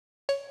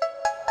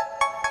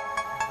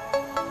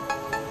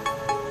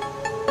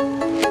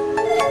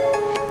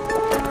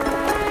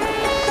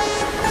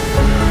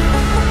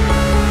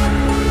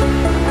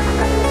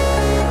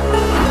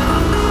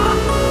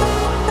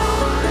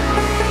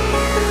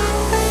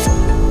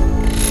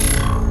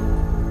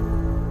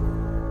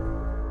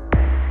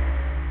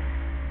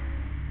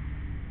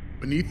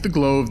Beneath the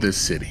glow of this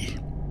city,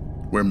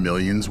 where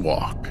millions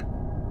walk,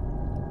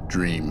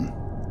 dream,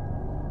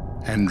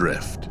 and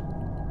drift,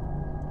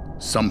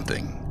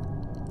 something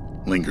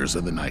lingers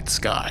in the night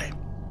sky.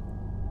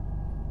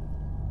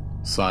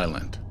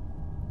 Silent,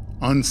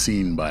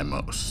 unseen by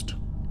most.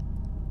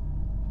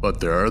 But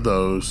there are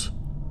those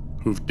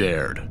who've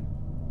dared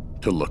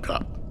to look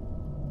up,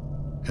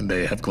 and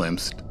they have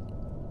glimpsed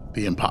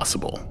the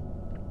impossible.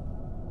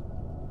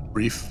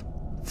 Brief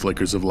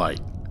flickers of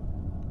light,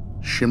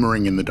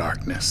 shimmering in the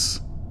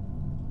darkness,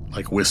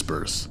 like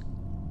whispers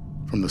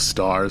from the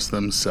stars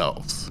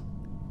themselves.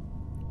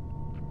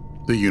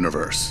 The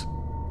universe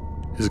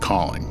is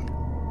calling.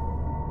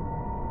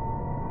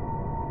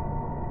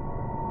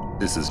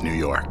 This is New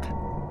York,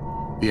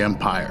 the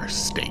Empire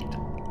State.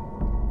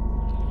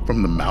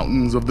 From the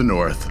mountains of the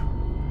north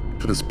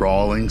to the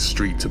sprawling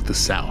streets of the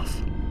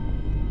south,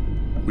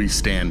 we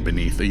stand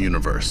beneath a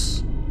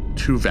universe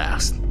too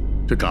vast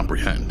to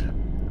comprehend.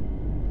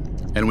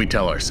 And we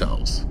tell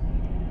ourselves,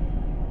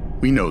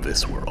 we know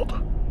this world.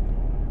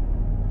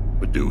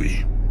 But do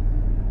we?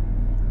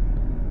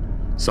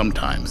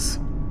 Sometimes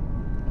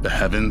the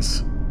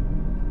heavens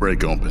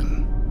break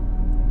open,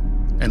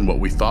 and what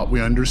we thought we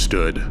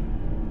understood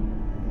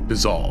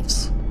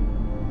dissolves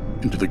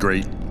into the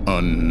great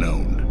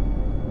unknown.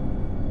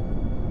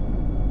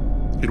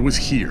 It was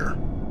here,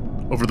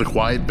 over the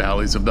quiet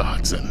valleys of the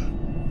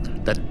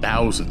Hudson, that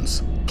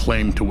thousands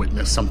claimed to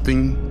witness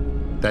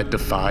something that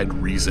defied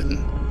reason.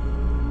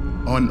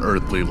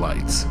 Unearthly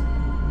lights,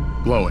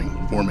 glowing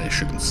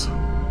formations,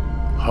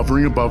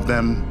 hovering above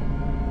them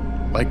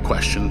like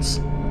questions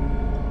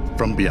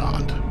from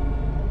beyond.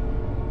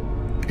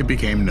 It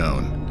became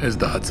known as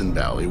the Hudson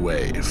Valley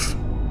Wave.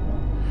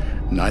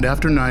 Night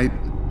after night,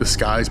 the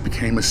skies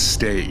became a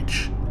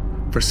stage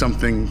for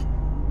something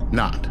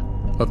not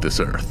of this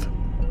earth.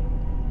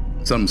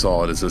 Some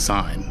saw it as a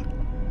sign,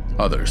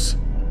 others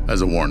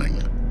as a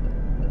warning.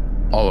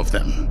 All of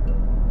them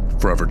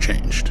forever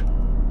changed.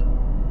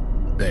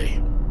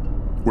 They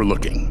were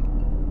looking.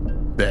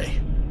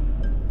 They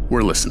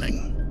were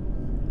listening.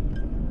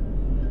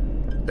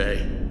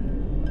 They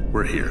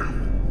were here.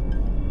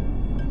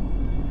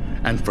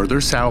 And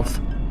further south,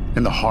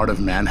 in the heart of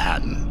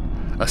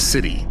Manhattan, a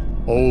city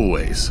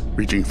always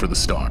reaching for the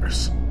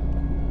stars.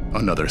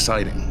 Another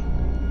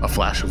sighting, a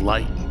flash of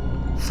light,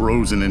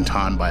 frozen in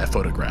time by a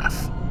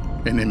photograph,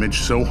 an image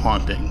so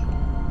haunting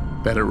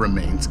that it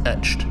remains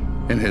etched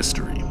in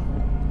history.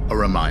 A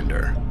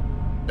reminder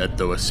that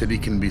though a city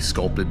can be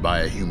sculpted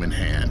by a human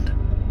hand,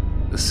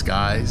 the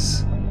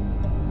skies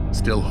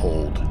still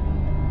hold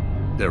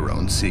their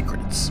own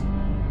secrets.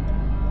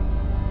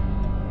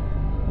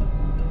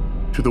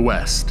 To the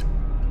west,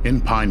 in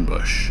Pine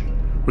Bush,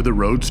 where the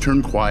roads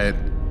turn quiet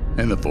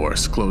and the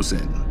forests close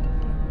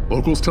in,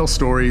 locals tell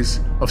stories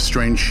of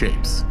strange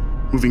shapes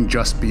moving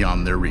just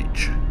beyond their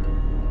reach.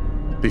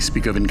 They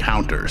speak of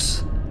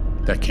encounters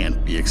that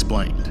can't be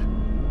explained,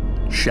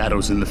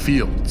 shadows in the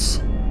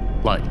fields,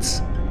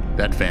 lights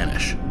that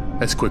vanish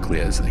as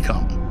quickly as they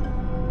come.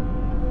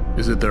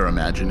 Is it their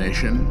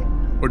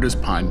imagination, or does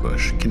Pine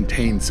Bush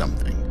contain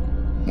something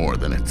more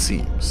than it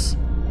seems?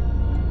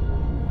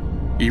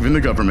 Even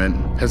the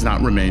government has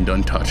not remained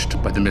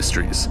untouched by the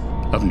mysteries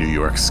of New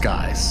York's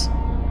skies.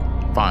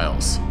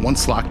 Files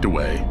once locked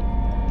away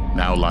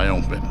now lie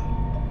open,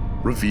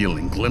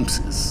 revealing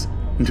glimpses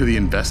into the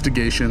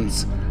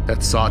investigations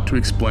that sought to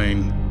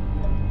explain,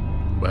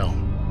 well,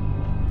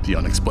 the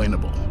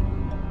unexplainable.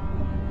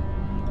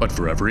 But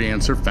for every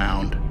answer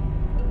found,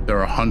 there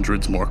are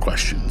hundreds more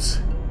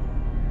questions.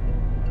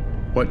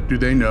 What do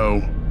they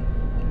know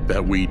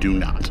that we do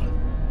not?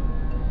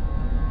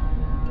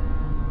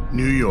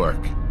 New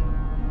York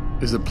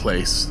is a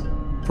place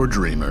for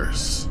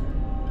dreamers,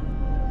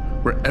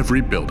 where every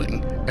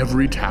building,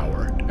 every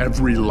tower,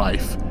 every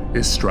life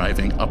is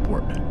striving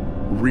upward,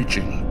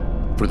 reaching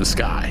for the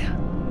sky.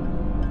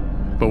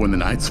 But when the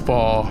nights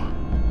fall,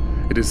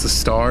 it is the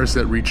stars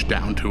that reach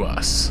down to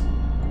us.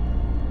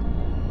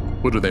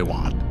 What do they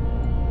want?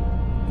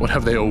 What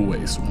have they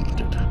always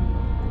wanted?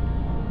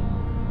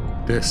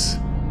 This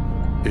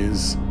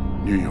is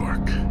New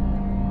York,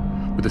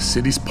 where the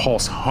city's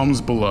pulse hums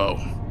below,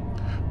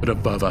 but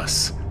above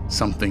us,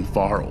 something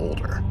far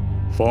older,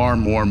 far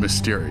more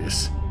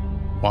mysterious,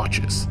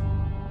 watches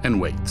and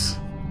waits.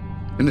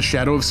 In the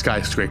shadow of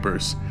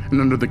skyscrapers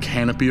and under the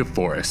canopy of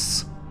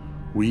forests,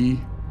 we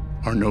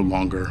are no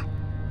longer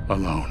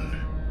alone.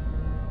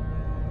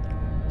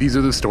 These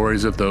are the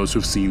stories of those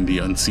who've seen the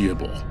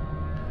unseeable.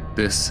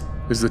 This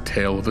is the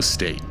tale of a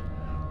state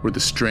where the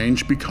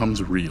strange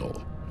becomes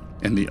real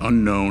and the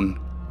unknown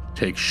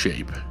takes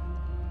shape.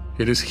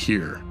 It is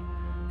here,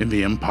 in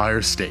the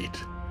Empire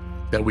State,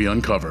 that we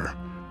uncover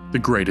the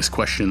greatest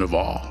question of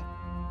all.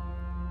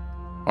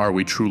 Are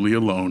we truly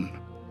alone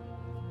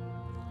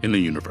in the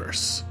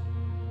universe?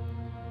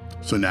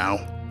 So now,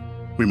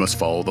 we must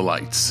follow the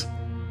lights.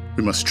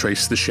 We must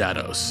trace the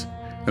shadows,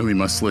 and we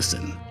must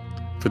listen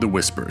for the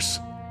whispers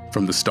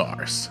from the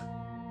stars.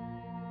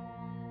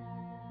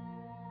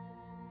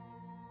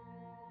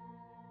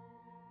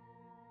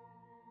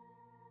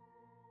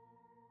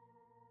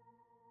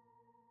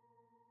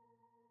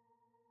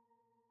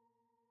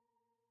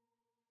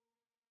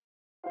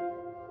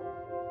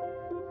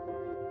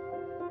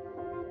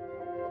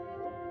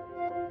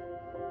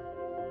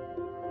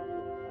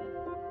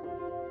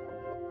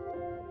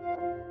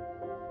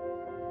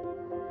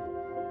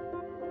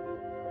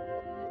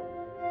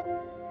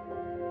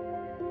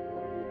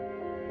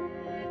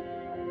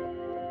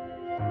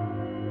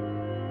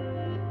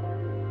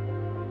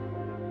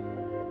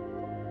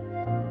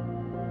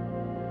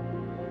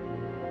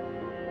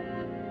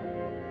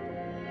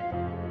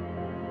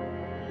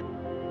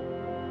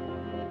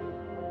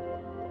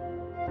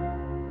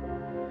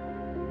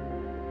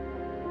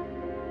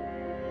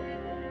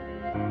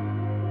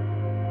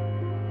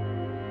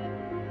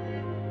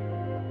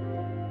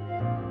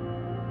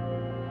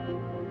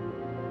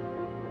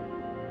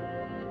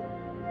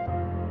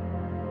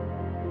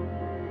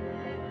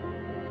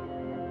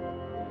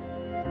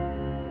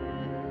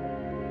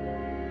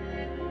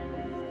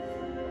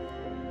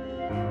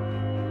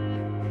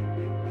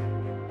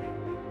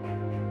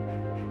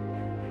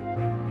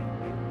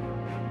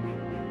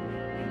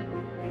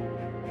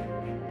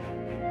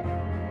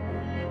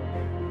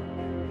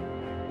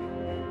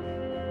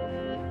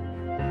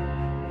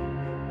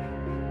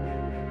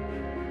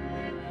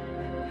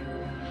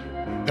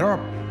 There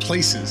are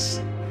places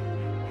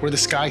where the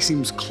sky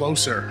seems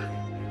closer,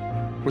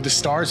 where the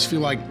stars feel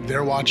like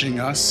they're watching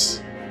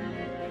us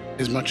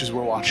as much as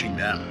we're watching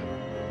them.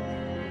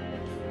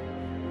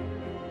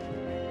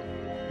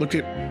 Look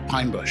at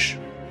Pine Bush.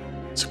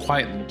 It's a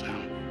quiet little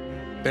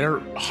town. There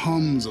are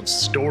hums of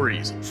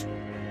stories of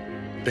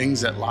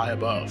things that lie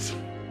above.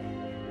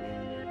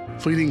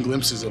 Fleeting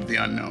glimpses of the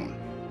unknown.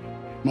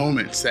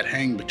 Moments that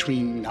hang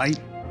between night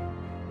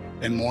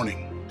and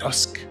morning,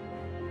 dusk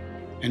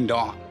and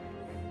dawn.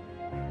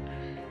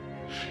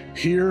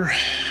 Here,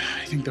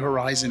 I think the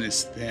horizon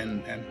is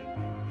thin, and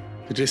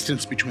the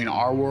distance between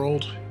our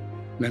world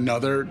and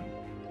another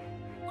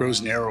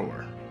grows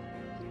narrower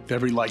with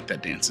every light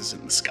that dances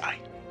in the sky.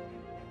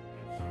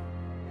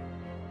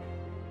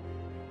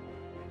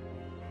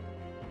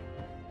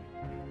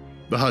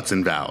 The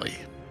Hudson Valley,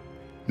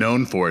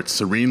 known for its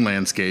serene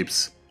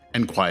landscapes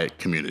and quiet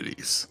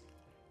communities.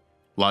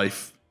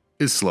 Life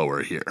is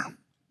slower here.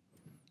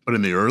 But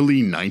in the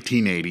early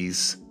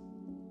 1980s,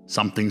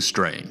 something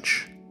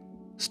strange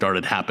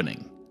started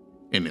happening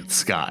in its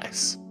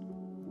skies.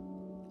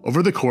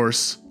 Over the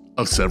course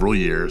of several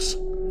years,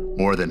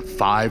 more than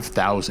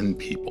 5,000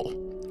 people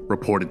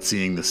reported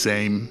seeing the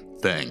same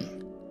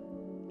thing: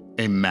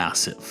 a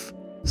massive,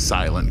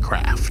 silent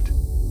craft,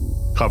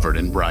 covered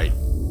in bright,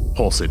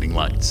 pulsating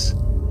lights,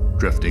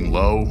 drifting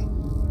low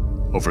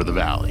over the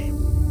valley.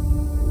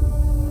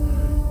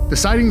 The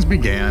sightings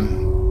began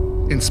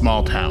in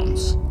small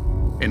towns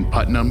in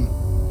Putnam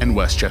and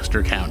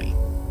Westchester County.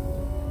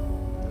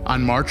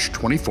 On March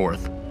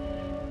 24th,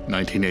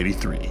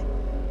 1983,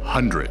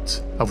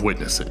 hundreds of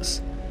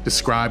witnesses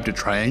described a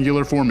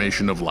triangular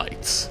formation of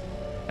lights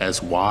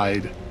as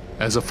wide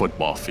as a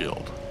football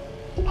field,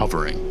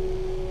 hovering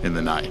in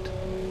the night.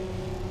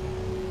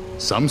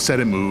 Some said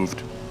it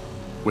moved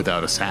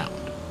without a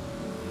sound,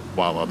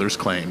 while others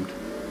claimed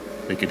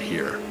they could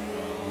hear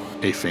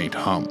a faint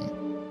hum.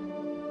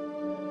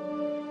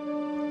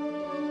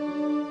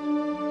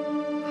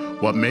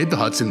 What made the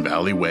Hudson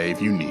Valley Wave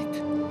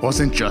unique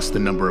wasn't just the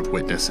number of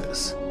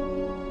witnesses,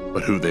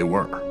 but who they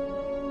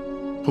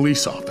were.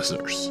 Police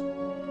officers,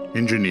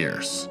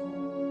 engineers,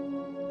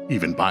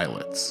 even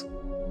pilots.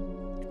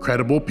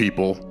 Credible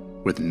people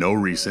with no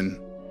reason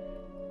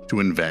to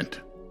invent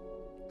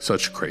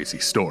such crazy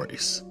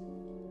stories.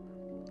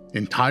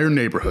 Entire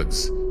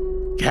neighborhoods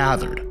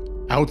gathered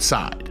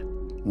outside,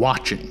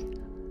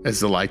 watching as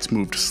the lights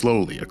moved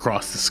slowly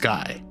across the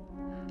sky,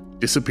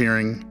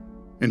 disappearing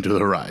into the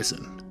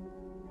horizon.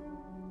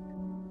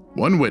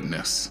 One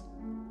witness,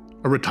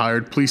 a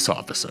retired police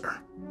officer,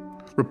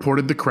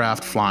 reported the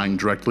craft flying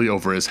directly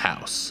over his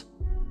house.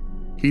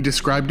 He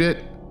described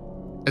it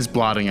as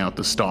blotting out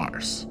the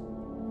stars,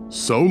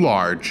 so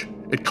large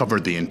it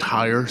covered the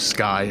entire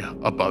sky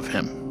above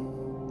him.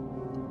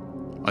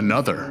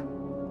 Another,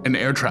 an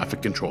air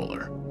traffic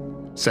controller,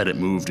 said it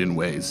moved in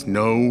ways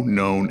no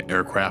known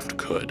aircraft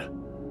could,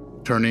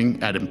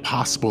 turning at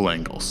impossible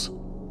angles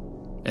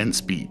and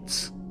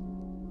speeds.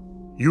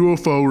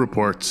 UFO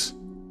reports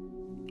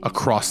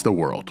across the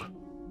world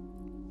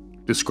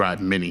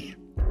describe many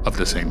of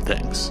the same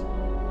things.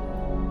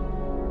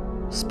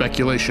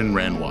 Speculation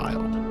ran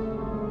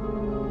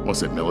wild.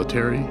 Was it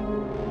military,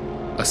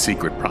 a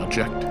secret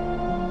project,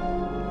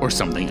 or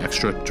something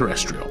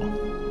extraterrestrial?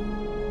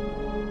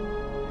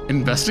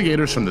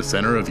 Investigators from the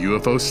Center of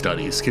UFO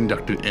Studies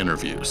conducted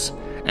interviews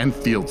and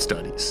field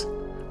studies,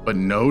 but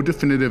no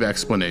definitive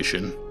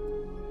explanation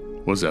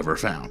was ever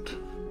found.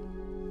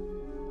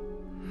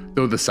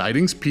 Though the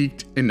sightings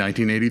peaked in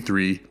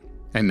 1983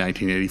 and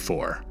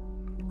 1984,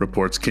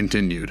 reports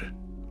continued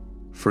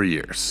for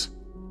years,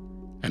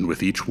 and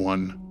with each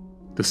one,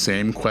 the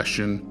same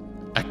question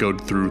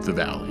echoed through the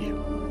valley.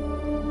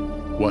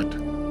 What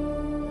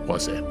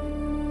was it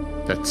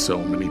that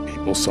so many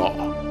people saw?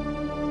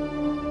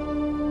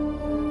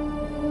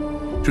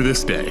 To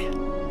this day,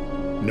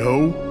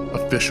 no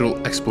official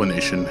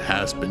explanation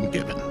has been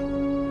given.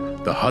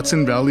 The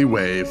Hudson Valley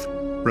Wave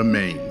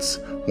remains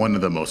one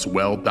of the most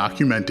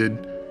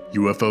well-documented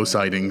UFO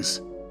sightings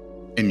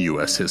in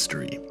U.S.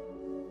 history.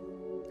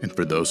 And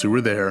for those who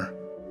were there,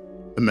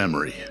 the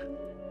memory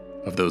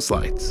of those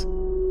lights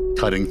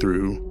cutting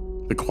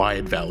through the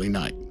quiet valley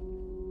night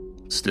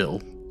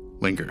still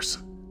lingers.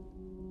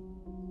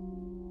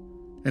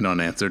 An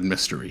unanswered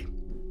mystery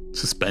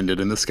suspended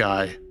in the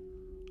sky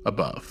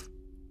above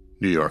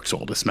New York's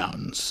oldest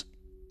mountains.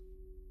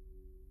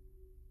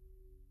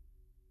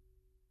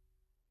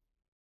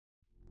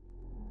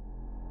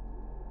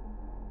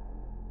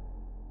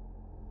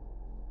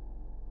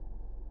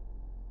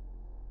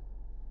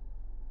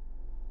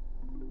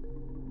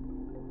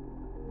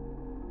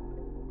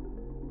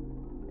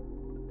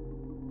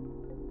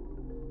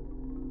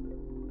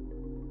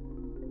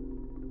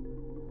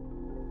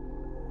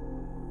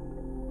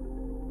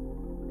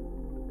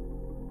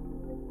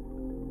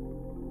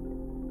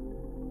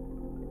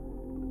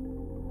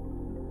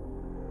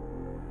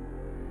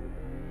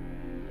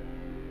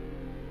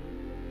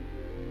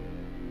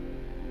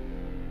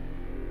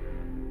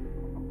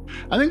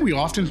 I think we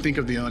often think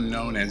of the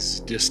unknown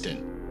as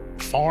distant,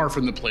 far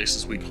from the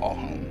places we call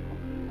home.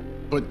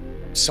 But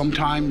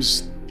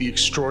sometimes the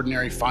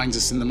extraordinary finds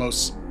us in the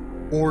most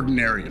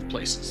ordinary of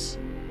places.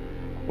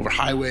 Over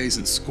highways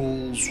and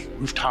schools,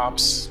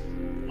 rooftops,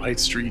 quiet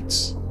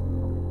streets.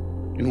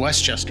 In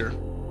Westchester,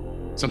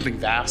 something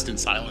vast and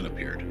silent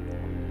appeared,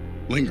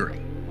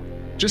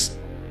 lingering, just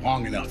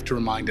long enough to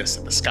remind us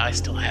that the sky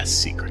still has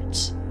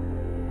secrets,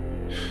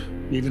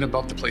 even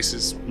above the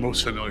places we're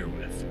most familiar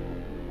with.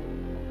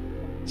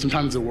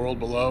 Sometimes the world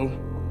below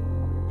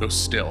goes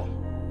still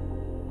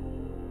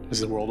as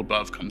the world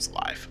above comes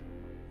alive.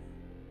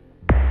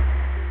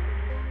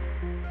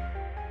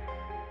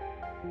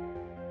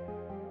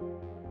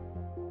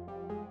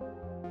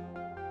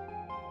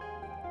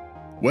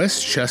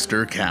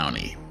 Westchester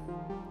County,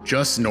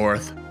 just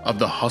north of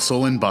the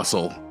hustle and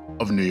bustle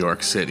of New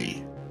York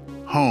City,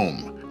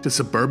 home to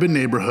suburban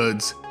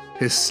neighborhoods,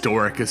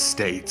 historic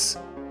estates,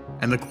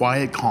 and the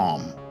quiet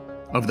calm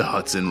of the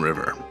Hudson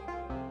River.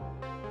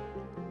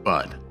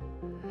 But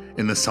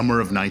in the summer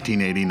of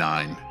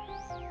 1989,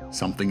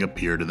 something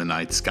appeared in the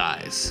night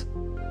skies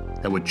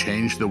that would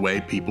change the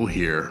way people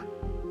here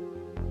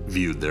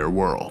viewed their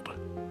world.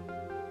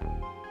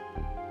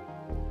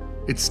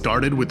 It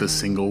started with a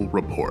single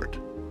report.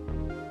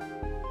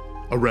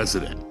 A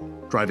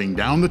resident driving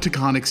down the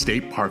Taconic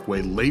State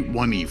Parkway late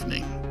one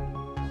evening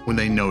when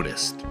they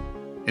noticed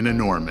an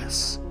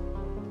enormous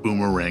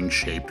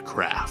boomerang-shaped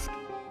craft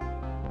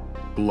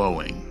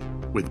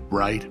glowing with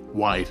bright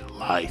white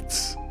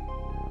lights,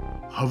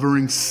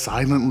 hovering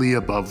silently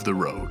above the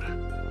road.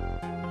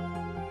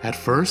 At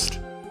first,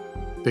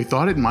 they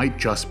thought it might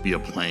just be a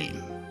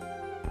plane,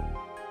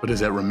 but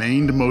as it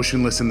remained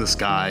motionless in the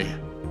sky,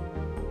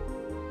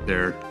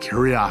 their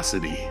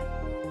curiosity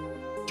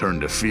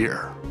turned to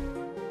fear.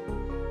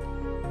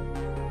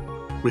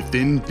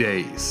 Within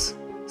days,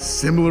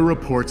 similar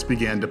reports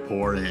began to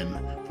pour in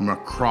from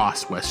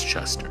across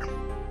Westchester.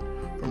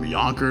 From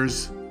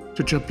Yonkers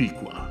to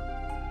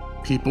Chappaqua,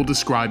 people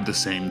described the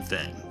same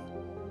thing: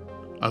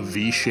 a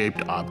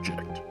V-shaped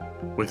object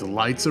with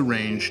lights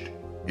arranged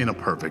in a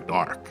perfect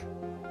arc,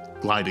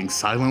 gliding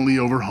silently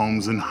over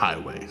homes and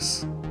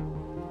highways.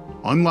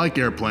 Unlike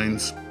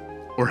airplanes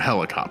or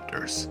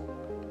helicopters,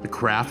 the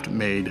craft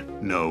made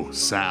no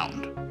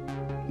sound,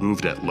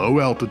 moved at low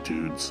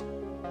altitudes,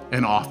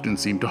 and often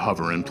seemed to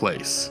hover in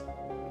place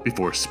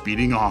before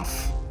speeding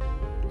off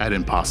at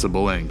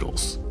impossible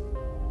angles.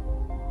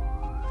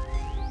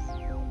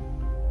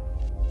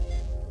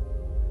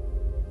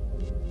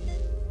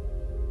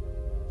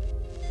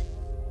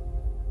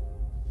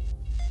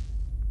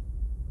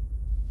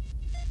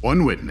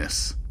 One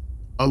witness,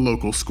 a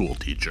local school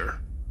teacher,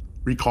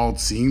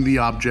 recalled seeing the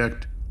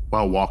object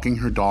while walking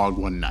her dog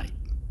one night.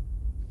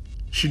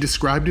 She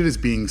described it as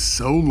being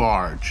so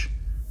large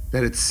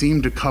that it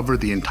seemed to cover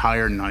the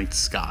entire night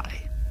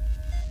sky,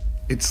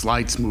 its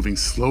lights moving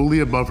slowly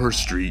above her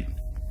street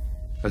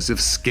as if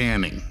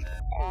scanning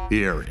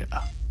the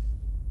area.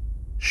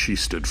 She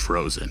stood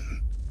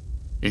frozen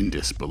in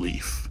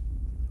disbelief,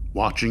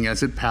 watching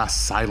as it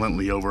passed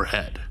silently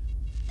overhead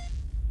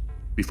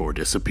before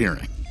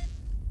disappearing.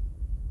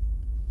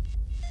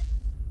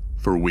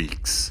 For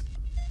weeks,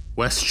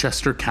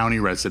 Westchester County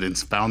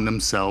residents found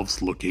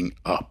themselves looking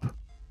up,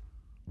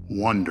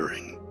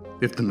 wondering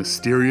if the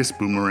mysterious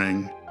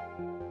boomerang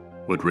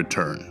would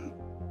return.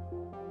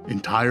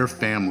 Entire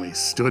families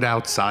stood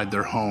outside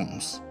their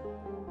homes,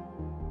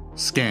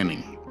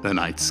 scanning the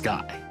night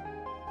sky,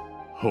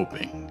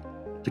 hoping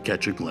to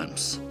catch a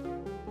glimpse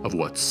of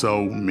what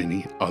so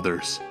many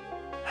others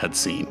had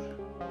seen.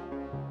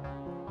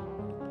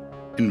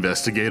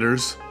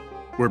 Investigators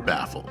were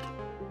baffled.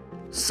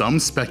 Some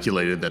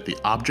speculated that the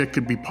object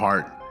could be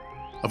part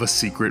of a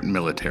secret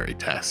military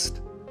test,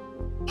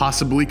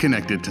 possibly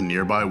connected to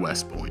nearby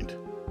West Point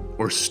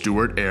or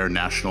Stewart Air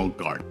National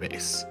Guard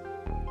Base.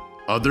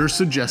 Others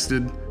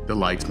suggested the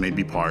lights may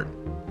be part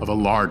of a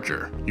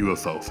larger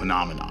UFO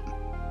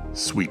phenomenon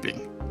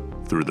sweeping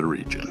through the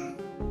region.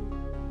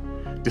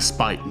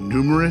 Despite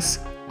numerous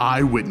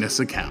eyewitness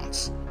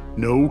accounts,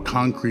 no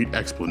concrete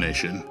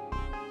explanation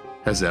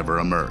has ever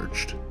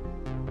emerged.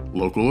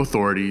 Local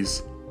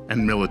authorities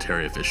and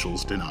military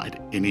officials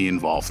denied any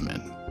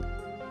involvement,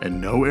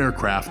 and no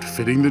aircraft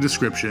fitting the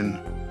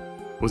description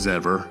was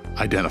ever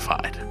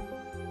identified.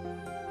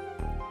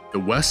 The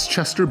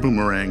Westchester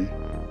boomerang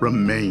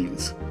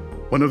remains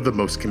one of the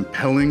most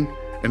compelling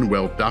and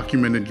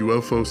well-documented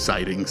UFO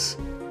sightings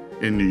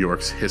in New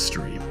York's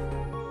history.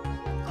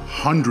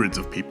 Hundreds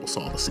of people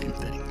saw the same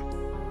thing: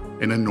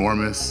 an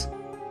enormous,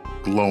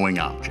 glowing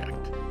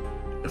object,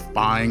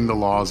 defying the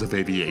laws of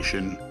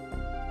aviation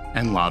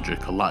and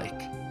logic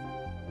alike.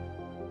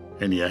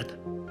 And yet,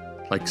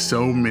 like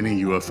so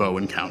many UFO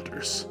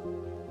encounters,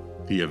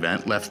 the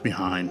event left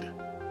behind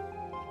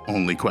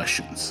only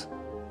questions,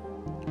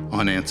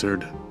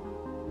 unanswered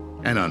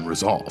and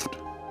unresolved.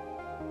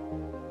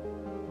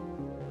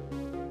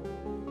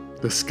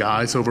 The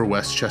skies over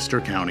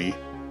Westchester County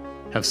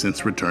have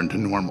since returned to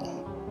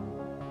normal,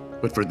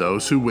 but for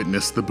those who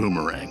witnessed the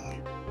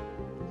boomerang,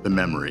 the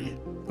memory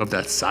of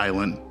that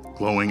silent,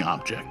 glowing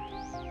object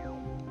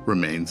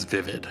remains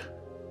vivid.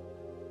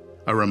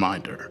 A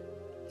reminder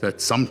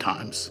that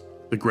sometimes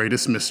the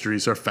greatest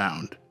mysteries are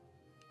found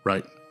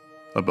right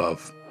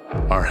above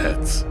our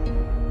heads.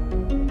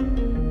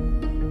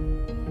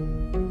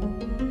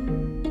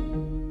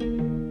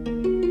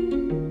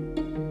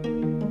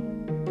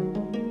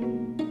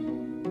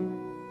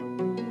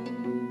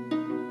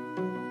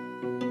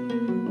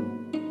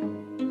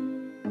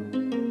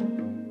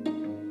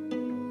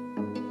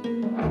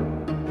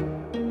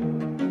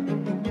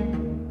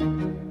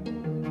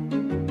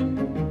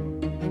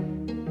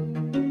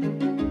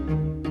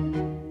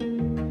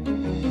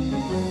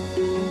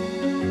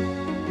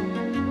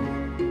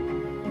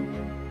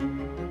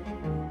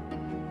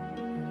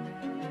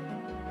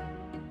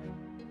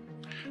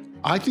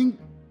 I think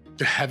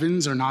the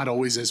heavens are not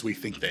always as we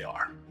think they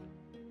are.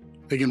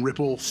 They can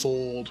ripple,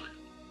 fold,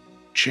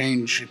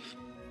 change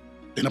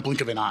in a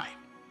blink of an eye.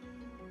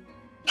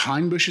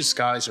 Pine Bush's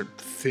skies are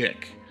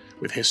thick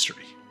with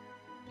history,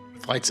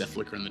 with lights that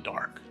flicker in the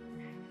dark,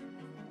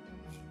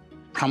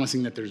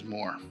 promising that there's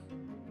more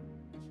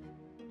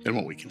than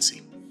what we can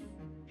see.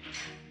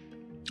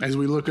 As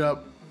we look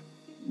up,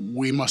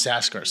 we must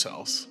ask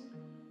ourselves,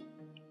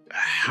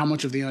 how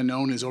much of the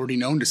unknown is already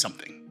known to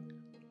something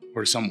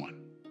or to someone?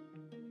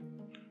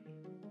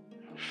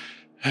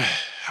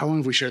 How long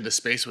have we shared this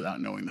space without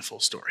knowing the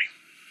full story?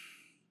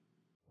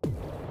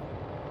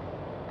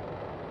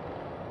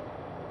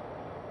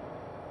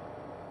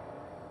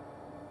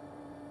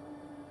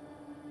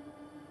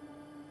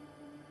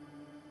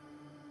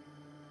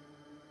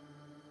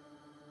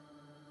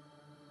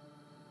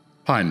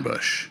 Pine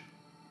Bush,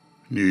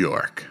 New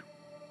York.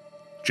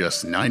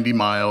 Just 90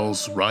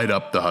 miles right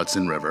up the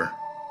Hudson River,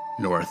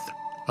 north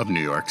of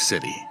New York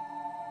City.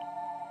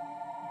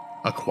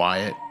 A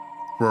quiet,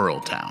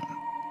 rural town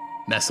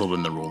nestled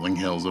in the rolling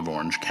hills of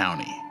Orange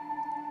County,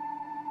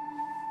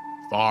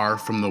 far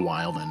from the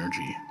wild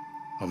energy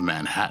of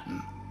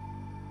Manhattan.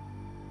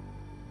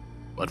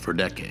 But for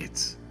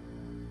decades,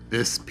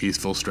 this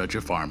peaceful stretch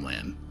of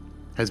farmland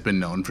has been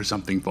known for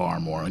something far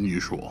more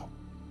unusual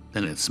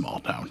than its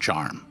small-town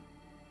charm.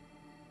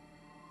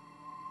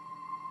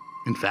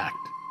 In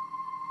fact,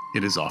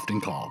 it is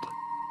often called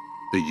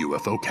the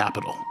UFO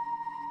capital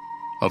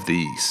of the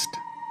East.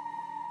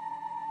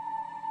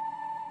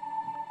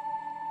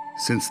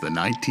 Since the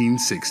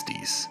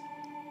 1960s,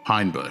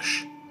 Pine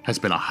Bush has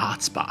been a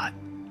hotspot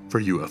for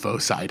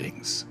UFO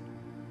sightings.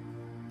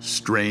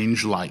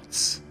 Strange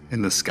lights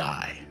in the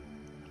sky,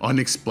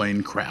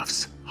 unexplained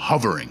crafts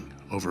hovering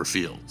over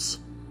fields,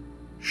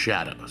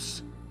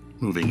 shadows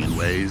moving in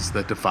ways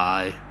that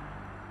defy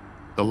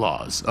the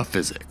laws of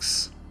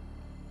physics.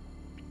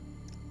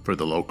 For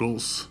the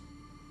locals,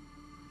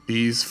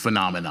 these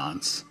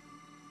phenomenons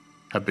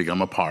have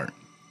become a part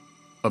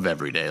of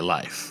everyday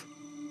life,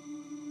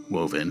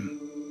 woven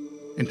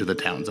into the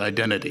town's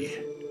identity.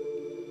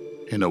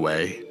 In a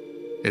way,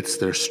 it's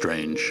their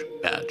strange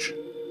badge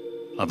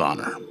of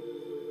honor.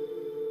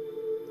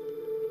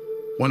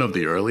 One of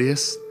the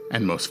earliest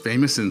and most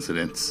famous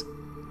incidents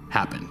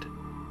happened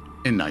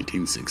in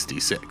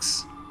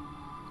 1966,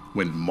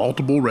 when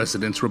multiple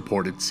residents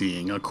reported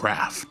seeing a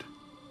craft,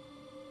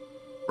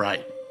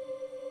 bright,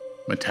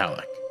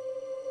 metallic,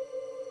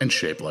 and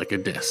shaped like a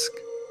disc,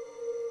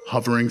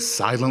 hovering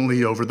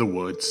silently over the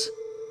woods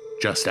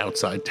just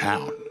outside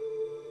town.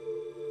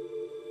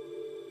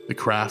 The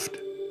craft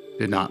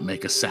did not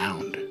make a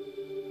sound,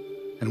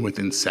 and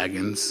within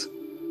seconds,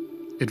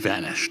 it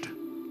vanished,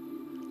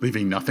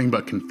 leaving nothing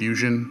but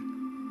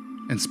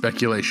confusion and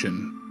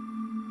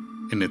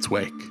speculation in its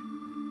wake.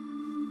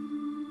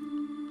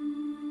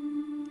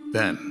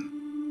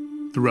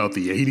 Then, throughout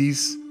the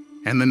 80s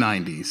and the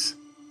 90s,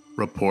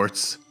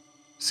 reports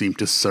seemed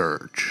to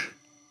surge.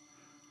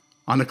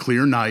 On a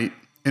clear night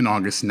in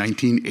August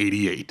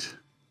 1988,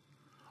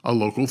 a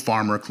local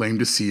farmer claimed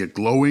to see a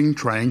glowing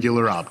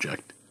triangular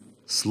object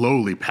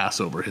slowly pass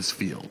over his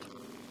field,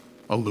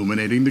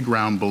 illuminating the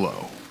ground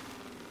below.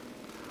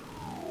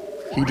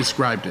 He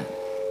described it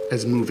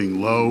as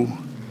moving low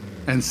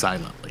and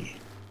silently.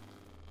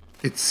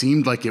 It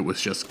seemed like it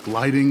was just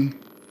gliding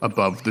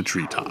above the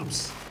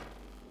treetops.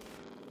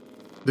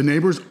 The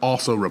neighbors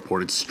also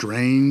reported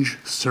strange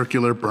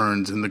circular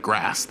burns in the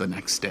grass the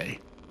next day,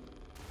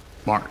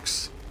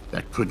 marks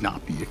that could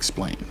not be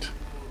explained.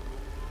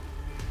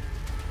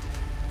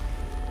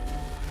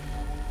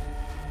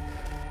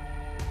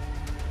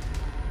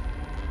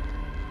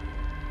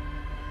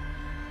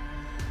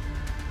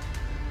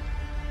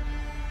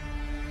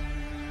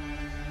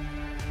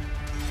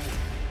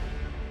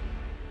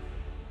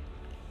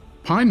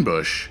 Pine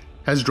Bush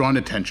has drawn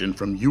attention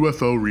from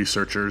UFO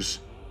researchers,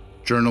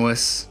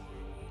 journalists,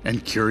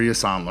 and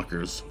curious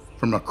onlookers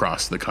from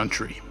across the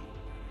country.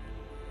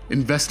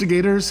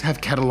 Investigators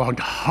have cataloged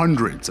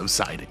hundreds of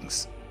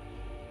sightings,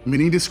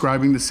 many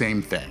describing the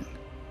same thing: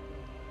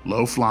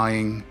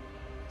 low-flying,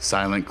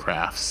 silent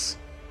crafts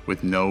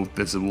with no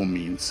visible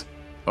means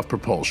of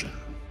propulsion.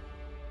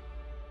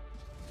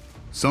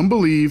 Some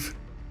believe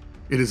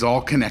it is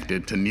all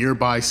connected to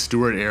nearby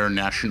Stewart Air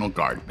National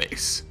Guard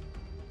Base,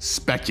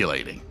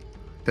 speculating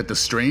that the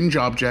strange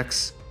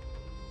objects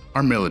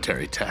are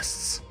military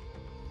tests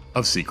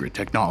of secret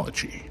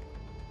technology.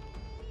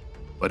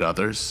 But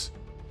others,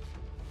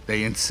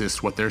 they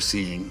insist what they're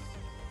seeing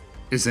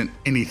isn't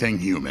anything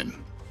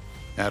human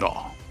at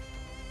all.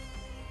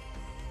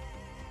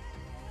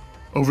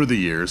 Over the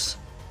years,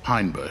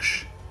 Pine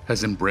Bush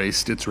has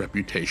embraced its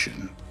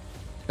reputation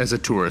as a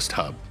tourist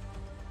hub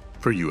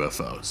for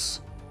UFOs.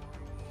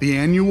 The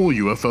annual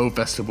UFO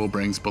festival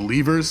brings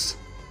believers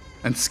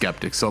and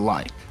skeptics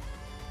alike,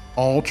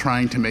 all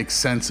trying to make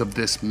sense of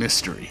this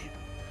mystery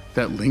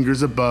that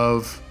lingers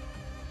above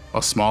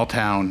a small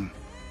town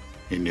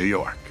in New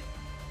York.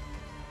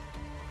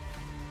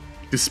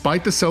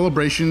 Despite the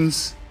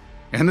celebrations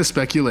and the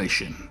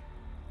speculation,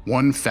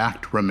 one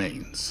fact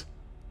remains.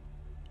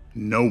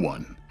 No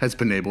one has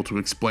been able to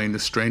explain the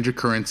strange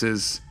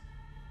occurrences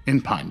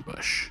in Pine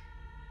Bush,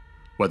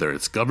 whether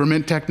it's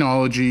government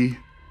technology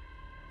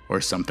or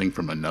something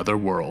from another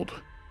world.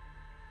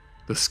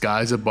 The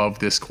skies above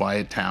this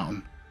quiet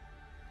town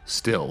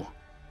still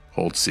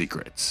hold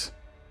secrets.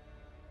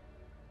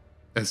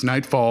 As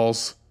night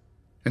falls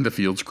and the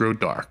fields grow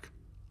dark,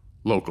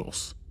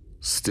 locals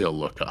still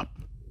look up,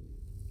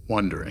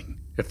 wondering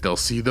if they'll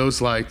see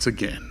those lights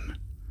again,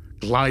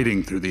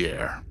 gliding through the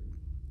air,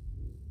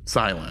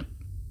 silent,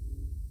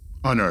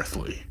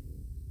 unearthly,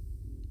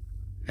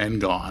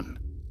 and gone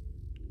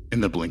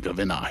in the blink of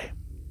an eye.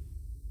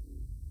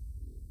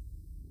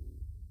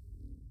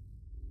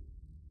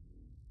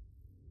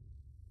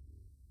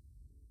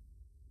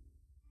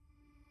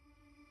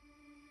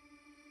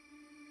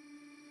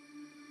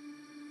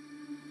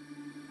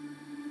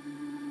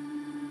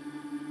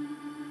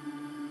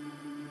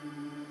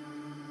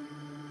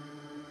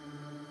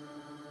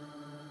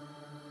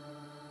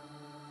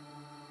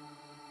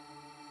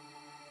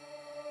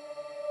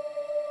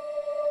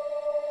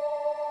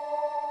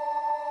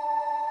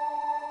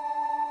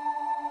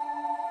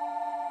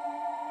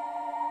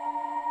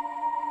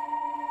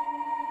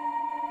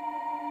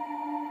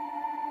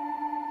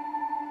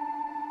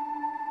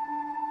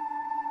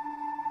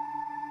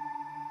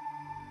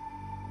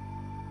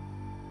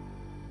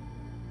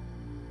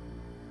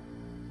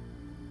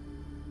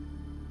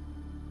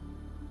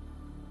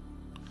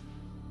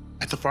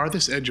 At the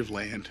farthest edge of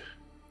land,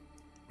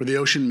 where the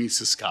ocean meets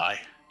the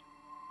sky,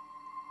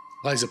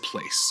 lies a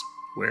place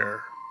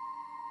where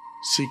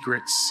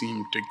secrets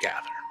seem to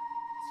gather.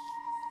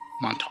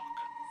 Montauk.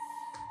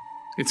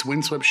 Its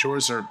windswept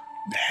shores are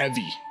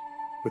heavy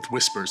with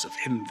whispers of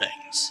hidden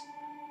things.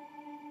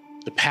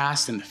 The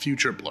past and the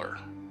future blur,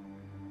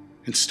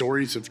 and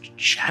stories of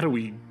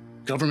shadowy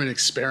government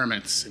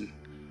experiments and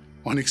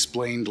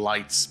unexplained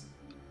lights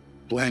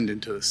blend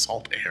into the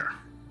salt air.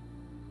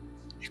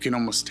 You can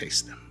almost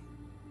taste them.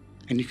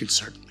 And you can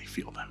certainly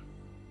feel them.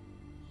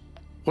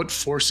 What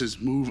forces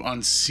move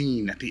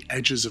unseen at the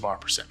edges of our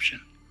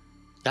perception?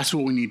 That's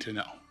what we need to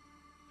know.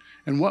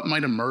 And what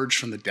might emerge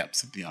from the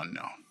depths of the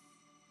unknown?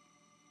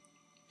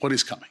 What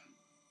is coming?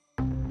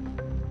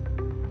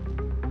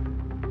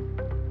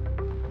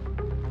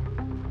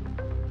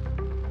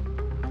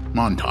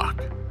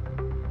 Montauk,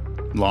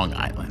 Long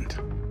Island,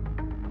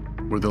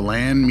 where the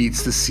land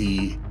meets the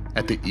sea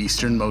at the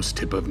easternmost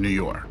tip of New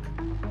York.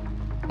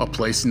 A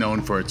place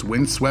known for its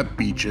windswept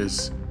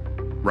beaches,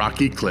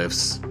 rocky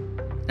cliffs,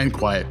 and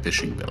quiet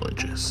fishing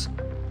villages.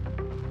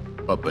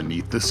 But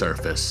beneath the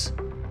surface,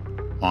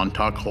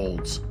 Montauk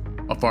holds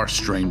a far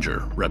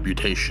stranger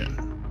reputation.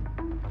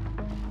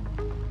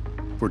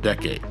 For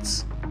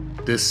decades,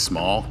 this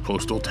small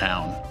coastal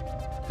town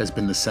has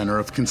been the center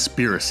of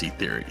conspiracy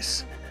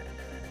theories,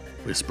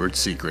 whispered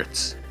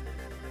secrets,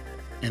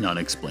 and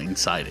unexplained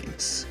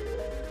sightings.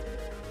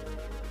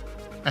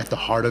 At the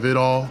heart of it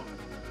all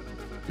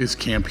is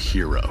Camp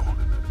Hero,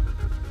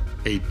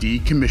 a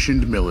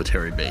decommissioned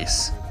military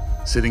base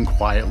sitting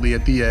quietly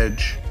at the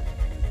edge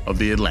of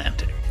the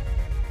Atlantic.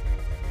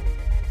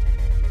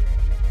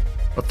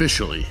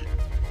 Officially,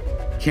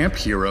 Camp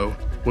Hero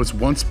was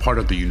once part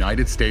of the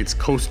United States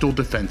coastal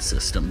defense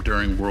system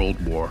during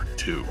World War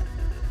II.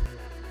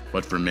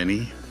 But for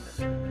many,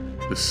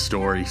 the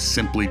story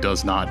simply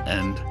does not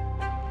end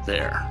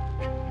there.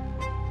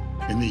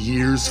 In the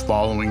years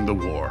following the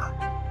war,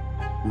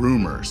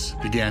 rumors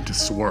began to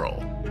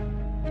swirl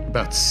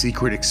about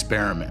secret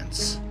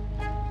experiments,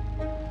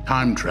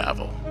 time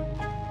travel,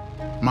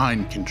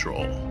 mind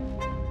control,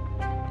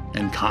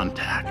 and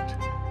contact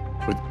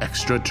with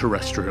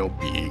extraterrestrial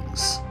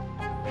beings.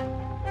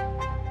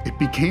 It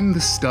became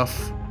the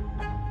stuff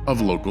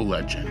of local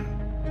legend,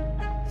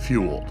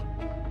 fueled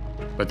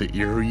by the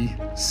eerie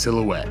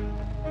silhouette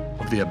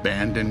of the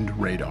abandoned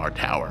radar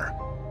tower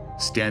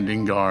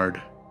standing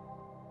guard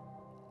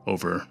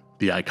over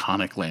the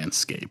iconic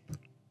landscape.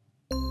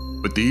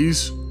 But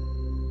these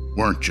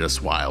weren't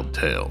just wild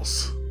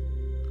tales.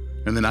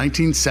 In the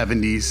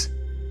 1970s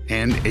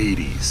and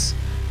 80s,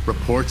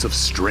 reports of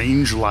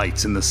strange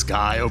lights in the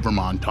sky over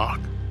Montauk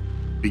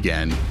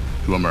began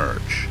to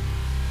emerge.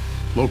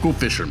 Local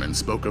fishermen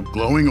spoke of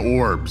glowing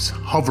orbs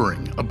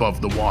hovering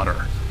above the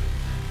water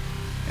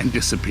and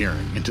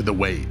disappearing into the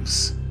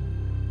waves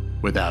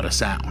without a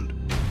sound.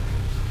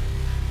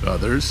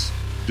 Others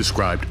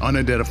described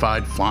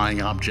unidentified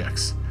flying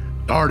objects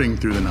darting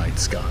through the night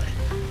sky,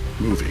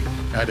 moving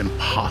at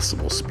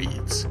impossible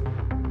speeds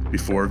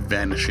before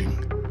vanishing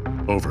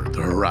over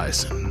the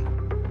horizon.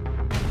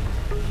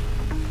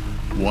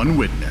 One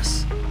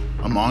witness,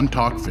 a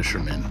Montauk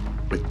fisherman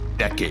with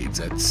decades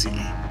at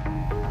sea,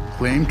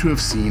 claimed to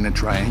have seen a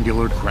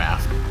triangular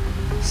craft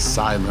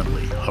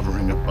silently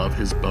hovering above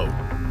his boat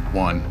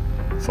one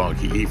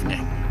foggy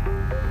evening.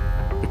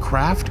 The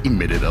craft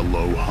emitted a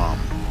low hum,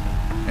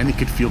 and he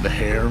could feel the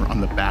hair on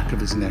the back of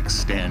his neck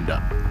stand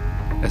up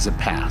as it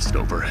passed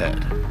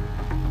overhead,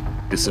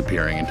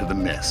 disappearing into the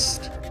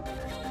mist.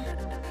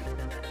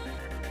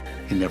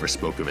 He never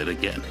spoke of it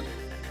again.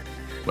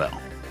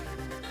 Well,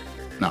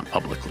 not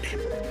publicly.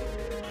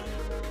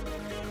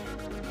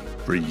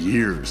 For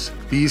years,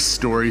 these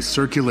stories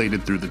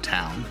circulated through the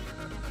town.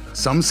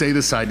 Some say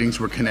the sightings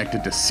were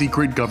connected to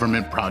secret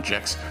government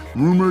projects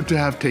rumored to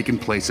have taken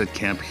place at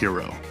Camp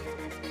Hero.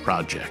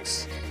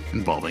 Projects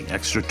involving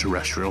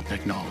extraterrestrial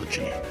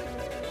technology,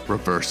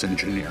 reverse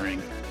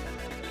engineering,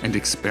 and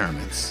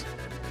experiments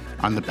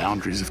on the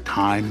boundaries of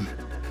time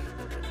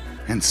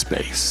and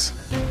space.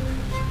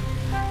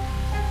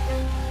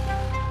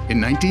 In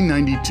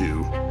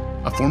 1992,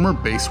 a former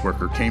base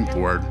worker came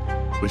forward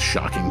with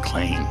shocking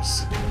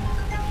claims.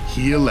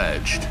 He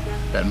alleged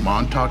that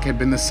Montauk had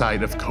been the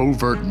site of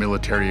covert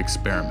military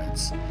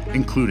experiments,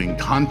 including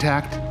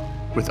contact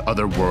with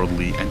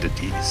otherworldly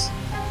entities.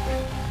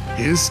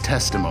 His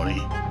testimony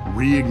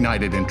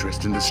reignited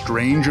interest in the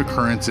strange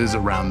occurrences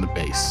around the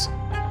base,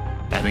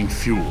 adding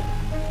fuel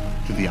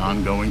to the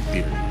ongoing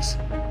theories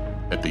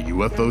that the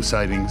UFO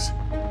sightings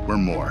were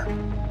more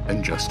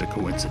than just a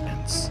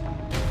coincidence.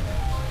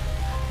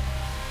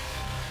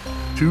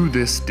 To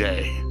this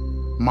day,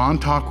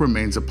 Montauk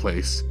remains a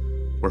place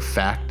where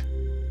fact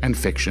and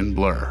fiction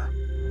blur.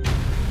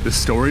 The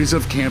stories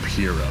of Camp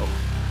Hero,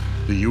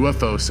 the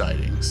UFO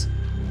sightings,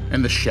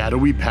 and the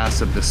shadowy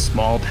past of this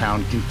small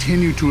town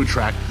continue to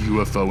attract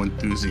UFO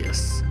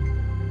enthusiasts,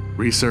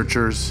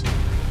 researchers,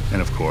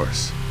 and of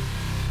course,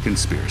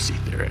 conspiracy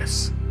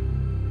theorists.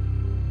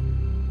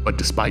 But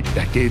despite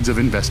decades of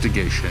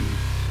investigation,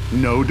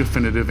 no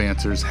definitive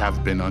answers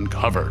have been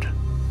uncovered.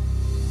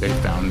 They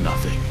found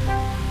nothing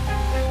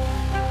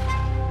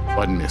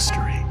but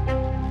mystery.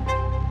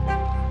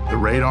 The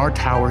radar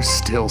tower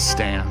still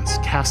stands,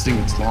 casting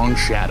its long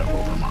shadow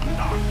over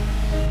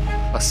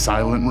Montauk, a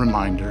silent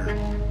reminder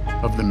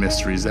of the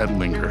mysteries that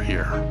linger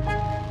here.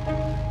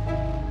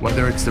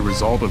 Whether it's the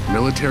result of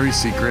military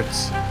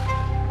secrets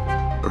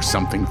or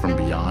something from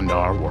beyond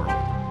our world,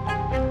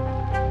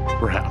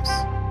 perhaps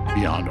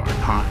beyond our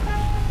time,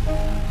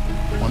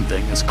 one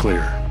thing is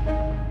clear.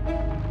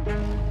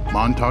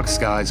 Montauk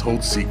skies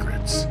hold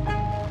secrets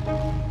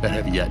that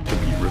have yet to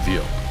be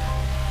revealed.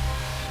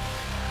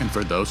 And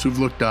for those who've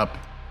looked up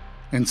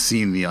and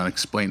seen the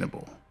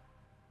unexplainable,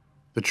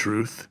 the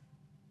truth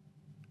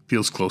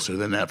feels closer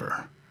than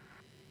ever,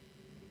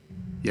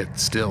 yet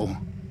still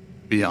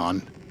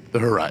beyond the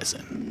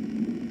horizon.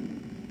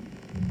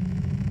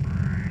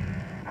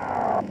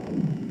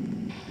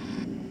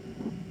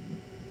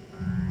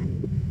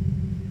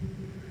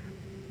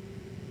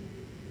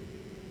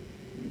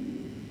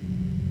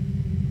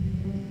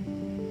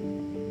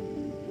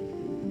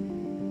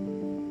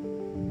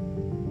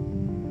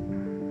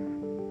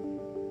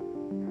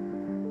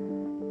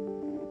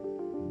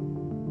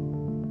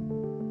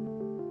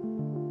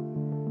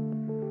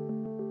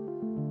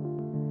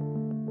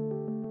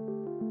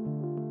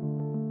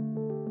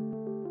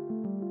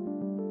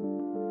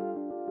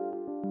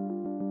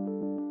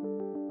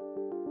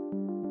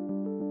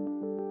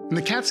 In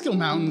the Catskill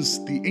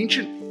Mountains, the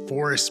ancient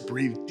forests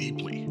breathe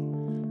deeply,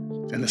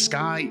 and the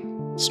sky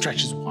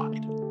stretches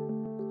wide,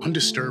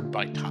 undisturbed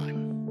by time.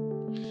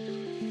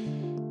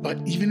 But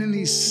even in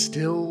these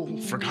still,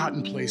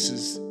 forgotten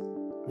places,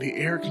 the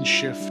air can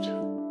shift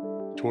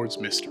towards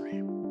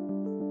mystery.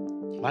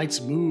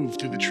 Lights move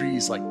through the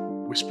trees like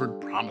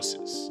whispered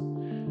promises,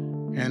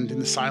 and in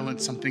the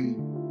silence, something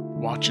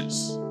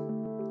watches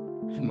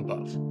from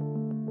above.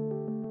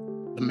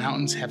 The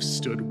mountains have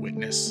stood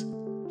witness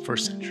for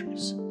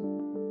centuries.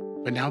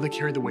 But now they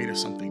carry the weight of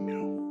something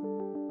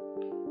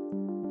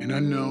new. An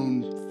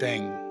unknown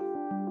thing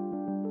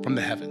from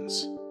the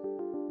heavens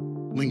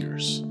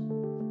lingers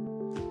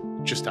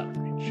just out of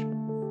reach.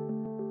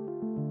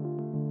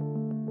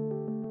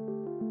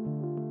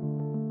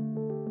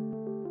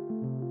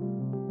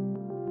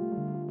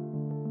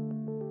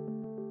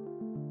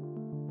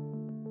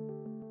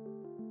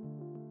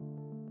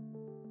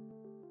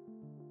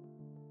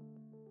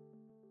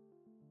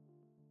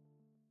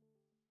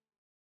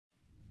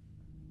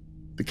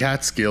 The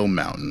Catskill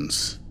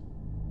Mountains.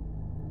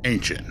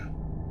 Ancient,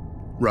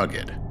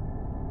 rugged,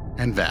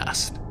 and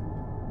vast.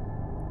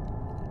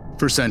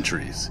 For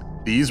centuries,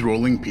 these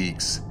rolling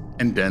peaks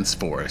and dense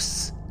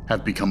forests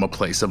have become a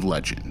place of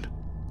legend.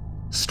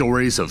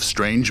 Stories of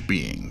strange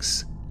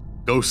beings,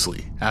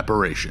 ghostly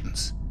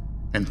apparitions,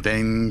 and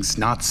things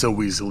not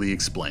so easily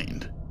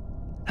explained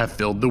have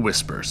filled the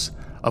whispers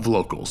of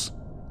locals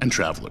and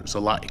travelers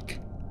alike.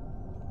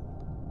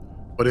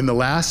 But in the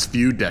last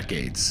few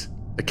decades,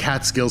 the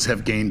Catskills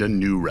have gained a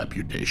new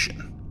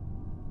reputation,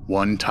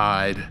 one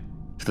tied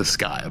to the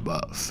sky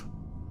above.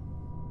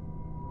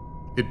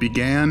 It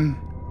began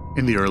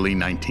in the early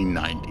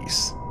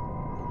 1990s.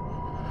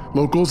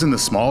 Locals in the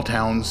small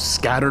towns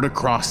scattered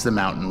across the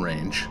mountain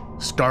range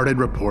started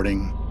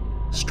reporting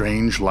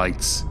strange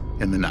lights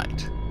in the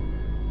night.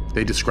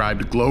 They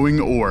described glowing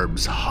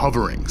orbs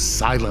hovering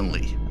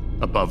silently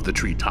above the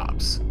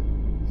treetops,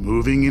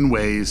 moving in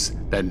ways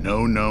that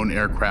no known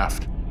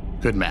aircraft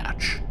could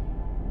match.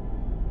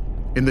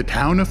 In the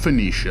town of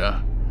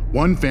Phoenicia,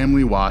 one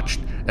family watched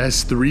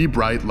as 3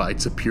 bright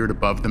lights appeared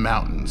above the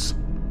mountains,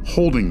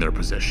 holding their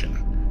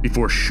position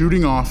before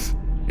shooting off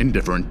in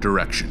different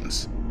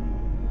directions,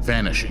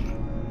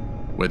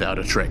 vanishing without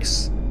a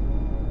trace.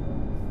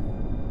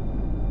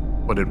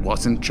 But it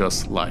wasn't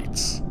just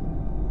lights.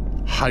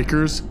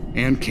 Hikers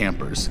and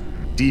campers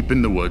deep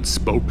in the woods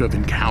spoke of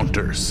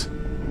encounters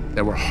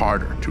that were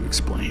harder to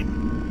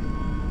explain.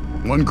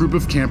 One group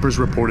of campers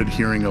reported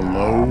hearing a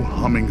low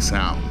humming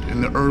sound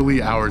in the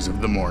early hours of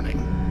the morning,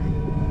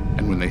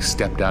 and when they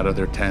stepped out of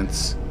their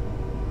tents,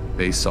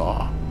 they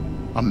saw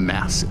a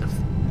massive,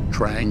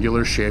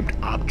 triangular-shaped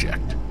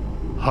object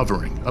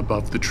hovering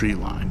above the tree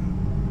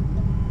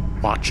line,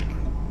 watching.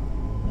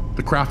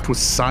 The craft was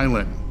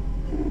silent,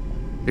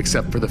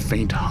 except for the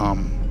faint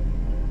hum,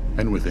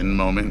 and within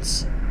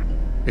moments,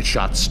 it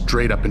shot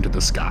straight up into the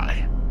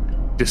sky,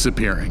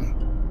 disappearing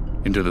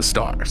into the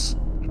stars.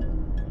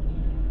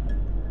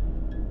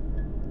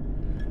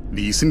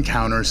 These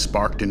encounters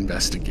sparked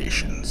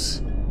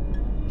investigations.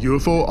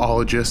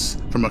 UFOologists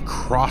from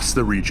across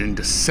the region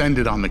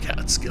descended on the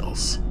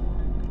Catskills,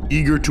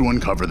 eager to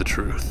uncover the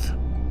truth.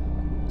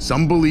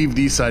 Some believe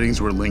these sightings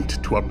were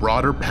linked to a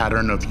broader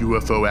pattern of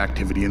UFO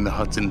activity in the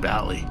Hudson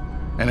Valley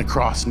and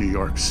across New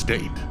York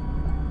State,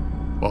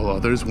 while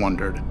others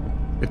wondered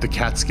if the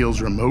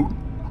Catskills' remote,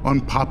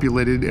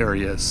 unpopulated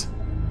areas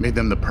made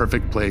them the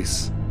perfect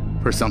place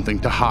for something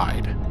to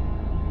hide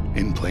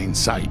in plain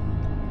sight.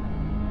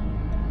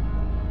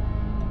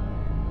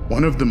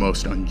 One of the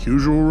most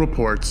unusual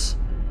reports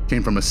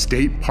came from a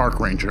state park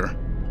ranger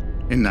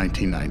in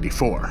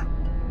 1994.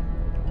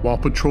 While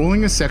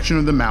patrolling a section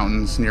of the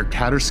mountains near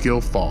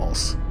Catskill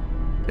Falls,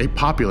 a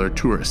popular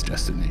tourist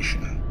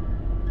destination,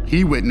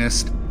 he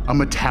witnessed a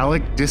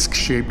metallic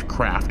disc-shaped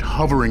craft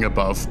hovering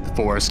above the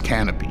forest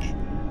canopy.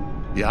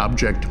 The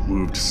object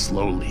moved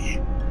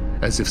slowly,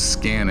 as if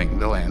scanning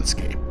the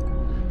landscape,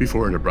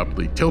 before it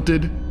abruptly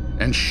tilted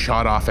and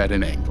shot off at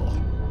an angle,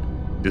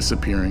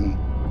 disappearing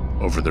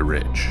over the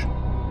ridge.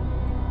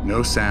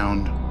 No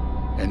sound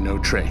and no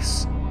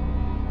trace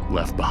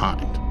left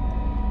behind.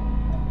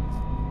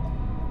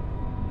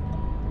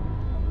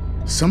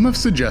 Some have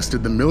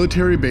suggested the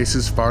military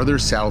bases farther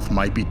south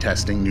might be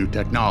testing new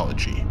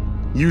technology,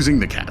 using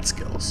the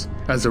Catskills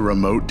as a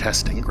remote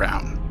testing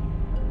ground.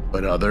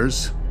 But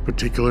others,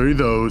 particularly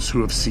those who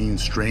have seen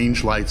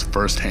strange lights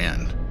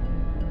firsthand,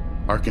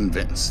 are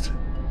convinced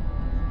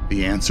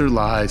the answer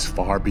lies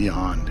far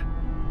beyond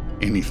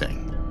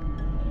anything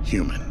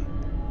human.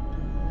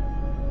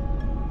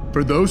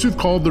 For those who've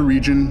called the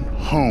region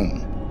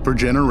home for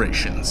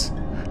generations,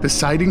 the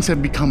sightings have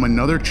become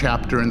another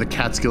chapter in the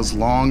Catskills'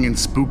 long and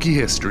spooky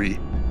history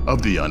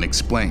of the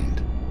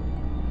unexplained.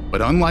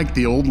 But unlike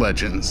the old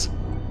legends,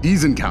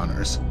 these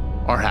encounters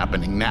are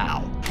happening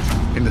now,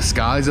 in the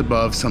skies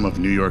above some of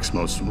New York's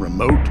most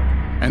remote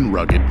and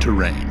rugged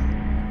terrain.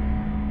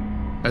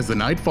 As the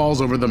night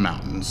falls over the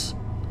mountains,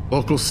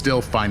 locals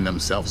still find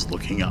themselves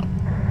looking up,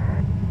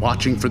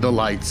 watching for the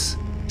lights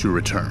to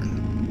return,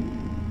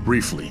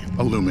 briefly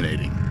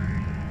illuminating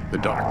the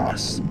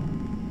darkness.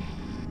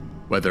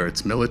 Whether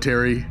it's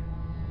military,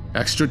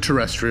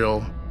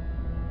 extraterrestrial,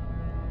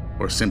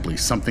 or simply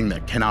something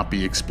that cannot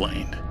be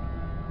explained,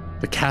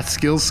 the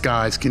Catskills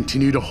skies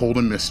continue to hold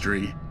a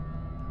mystery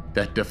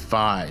that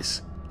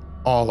defies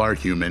all our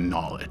human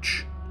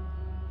knowledge.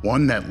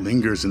 One that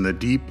lingers in the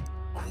deep,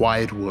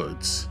 quiet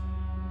woods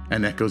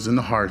and echoes in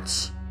the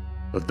hearts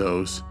of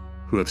those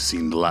who have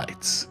seen the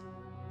lights.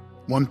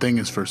 One thing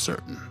is for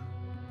certain,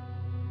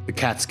 the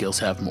Catskills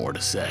have more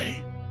to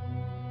say.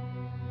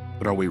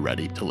 But are we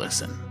ready to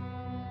listen?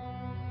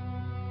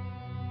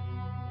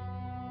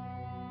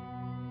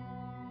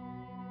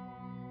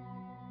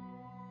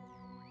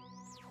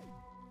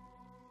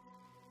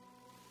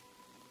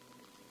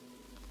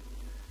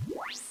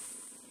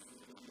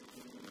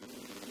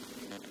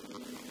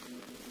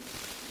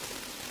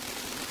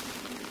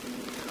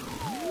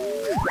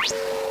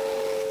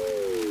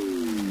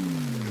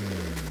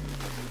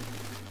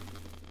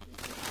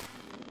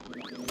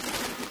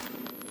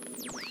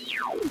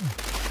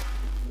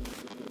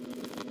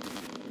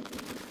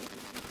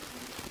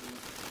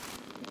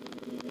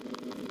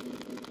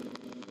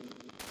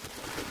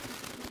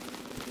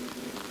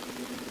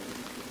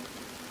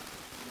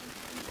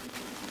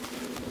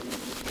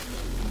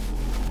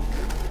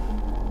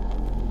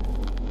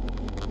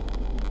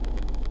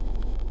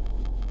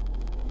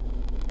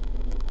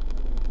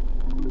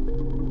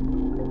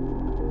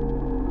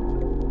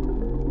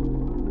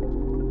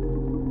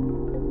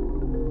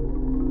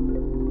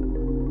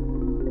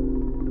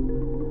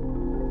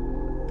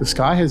 The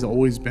sky has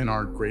always been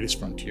our greatest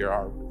frontier,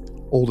 our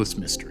oldest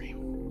mystery.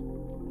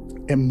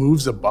 It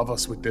moves above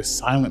us with this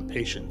silent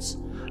patience,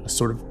 a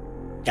sort of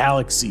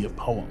galaxy of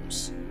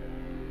poems,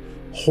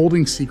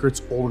 holding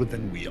secrets older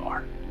than we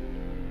are.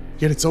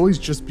 Yet it's always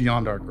just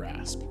beyond our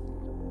grasp.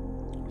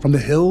 From the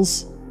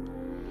hills,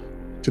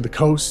 to the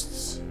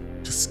coasts,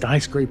 to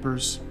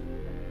skyscrapers,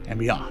 and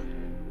beyond.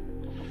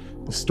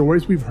 The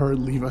stories we've heard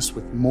leave us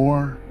with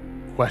more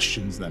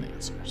questions than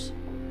answers.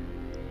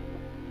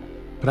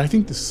 But I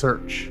think the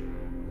search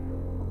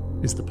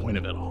is the point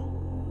of it all.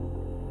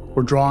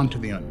 We're drawn to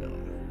the unknown.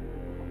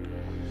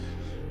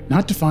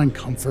 Not to find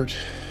comfort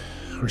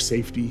or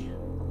safety,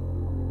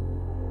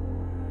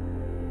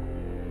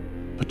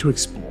 but to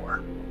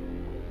explore,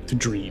 to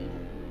dream.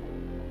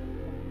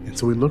 And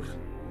so we look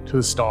to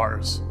the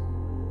stars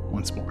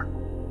once more.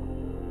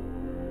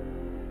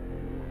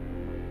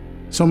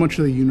 So much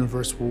of the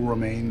universe will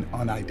remain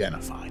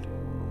unidentified.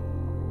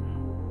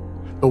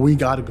 But we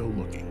gotta go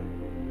looking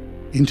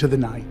into the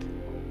night,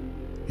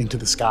 into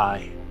the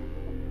sky,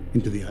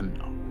 into the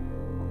unknown.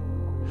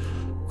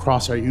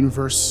 Across our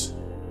universe,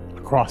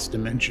 across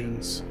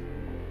dimensions,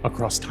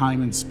 across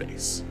time and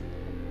space,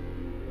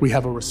 we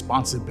have a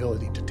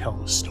responsibility to tell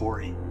a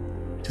story,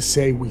 to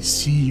say we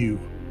see you,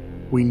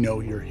 we know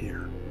you're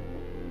here,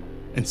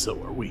 and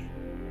so are we.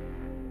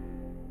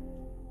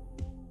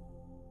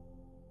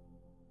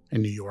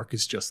 And New York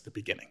is just the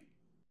beginning.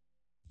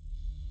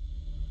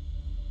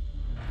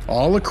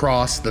 All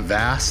across the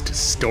vast,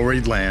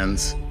 storied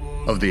lands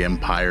of the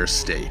Empire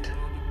State,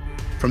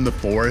 from the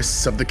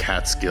forests of the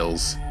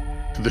Catskills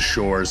to the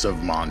shores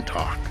of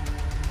Montauk,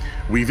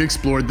 we've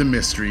explored the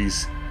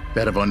mysteries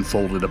that have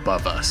unfolded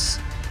above us.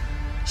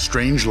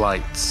 Strange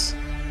lights,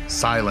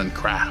 silent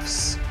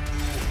crafts,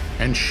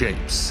 and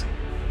shapes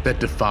that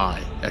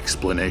defy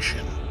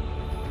explanation.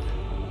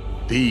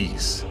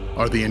 These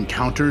are the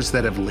encounters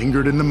that have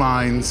lingered in the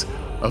minds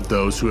of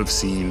those who have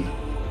seen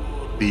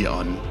the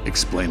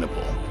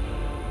unexplainable.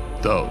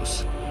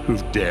 Those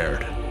who've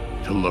dared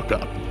to look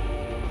up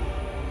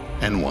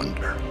and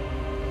wonder.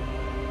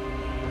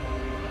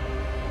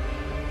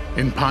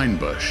 In Pine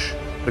Bush,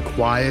 the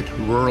quiet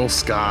rural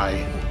sky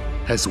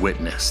has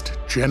witnessed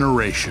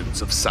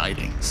generations of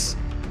sightings.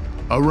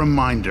 A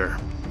reminder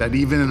that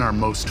even in our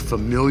most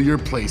familiar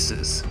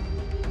places,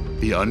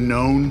 the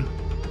unknown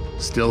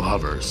still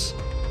hovers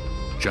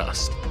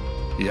just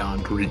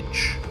beyond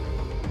reach.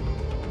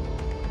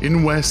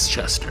 In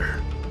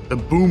Westchester, the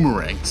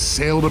boomerang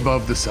sailed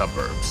above the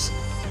suburbs,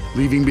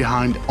 leaving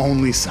behind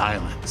only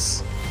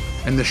silence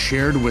and the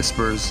shared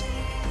whispers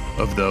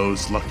of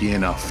those lucky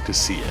enough to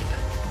see it.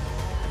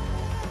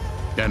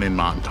 And in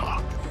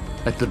Montauk,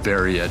 at the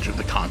very edge of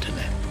the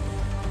continent,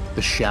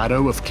 the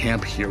shadow of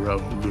Camp Hero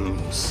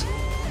looms,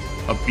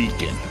 a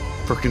beacon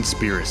for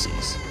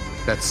conspiracies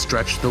that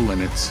stretch the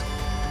limits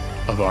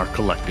of our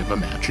collective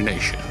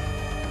imagination.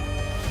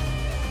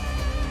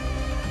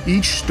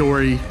 Each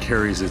story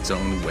carries its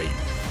own weight,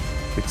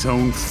 its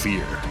own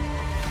fear,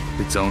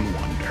 its own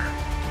wonder.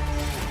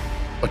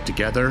 But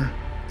together,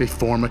 they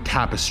form a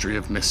tapestry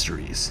of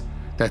mysteries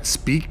that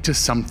speak to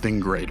something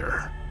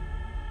greater,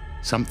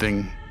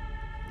 something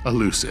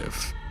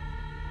elusive,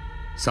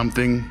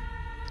 something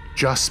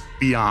just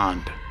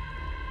beyond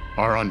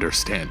our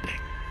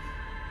understanding.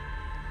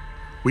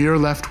 We are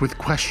left with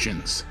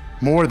questions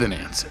more than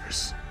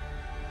answers.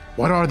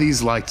 What are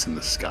these lights in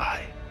the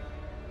sky?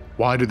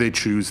 Why do they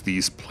choose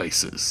these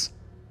places?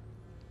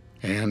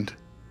 And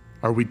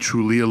are we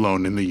truly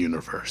alone in the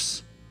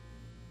universe?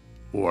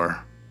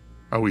 Or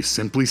are we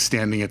simply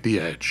standing at the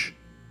edge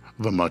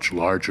of a much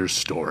larger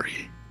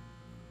story?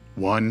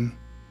 One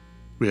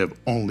we have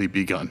only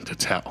begun to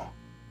tell.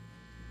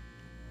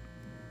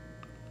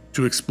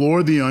 To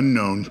explore the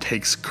unknown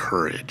takes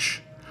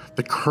courage.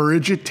 The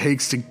courage it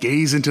takes to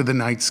gaze into the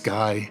night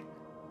sky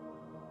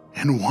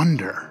and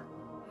wonder,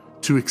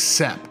 to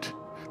accept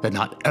that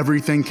not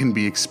everything can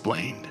be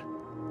explained,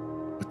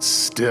 but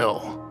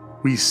still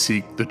we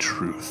seek the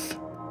truth.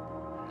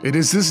 It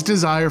is this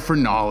desire for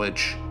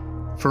knowledge,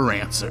 for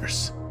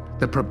answers,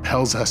 that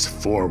propels us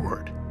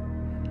forward.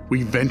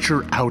 We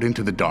venture out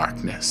into the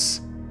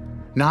darkness,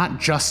 not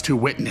just to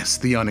witness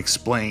the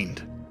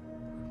unexplained,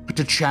 but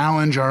to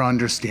challenge our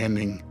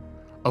understanding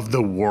of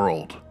the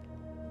world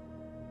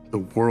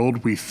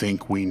we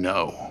think we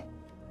know.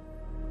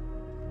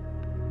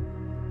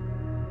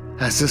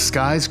 As the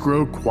skies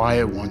grow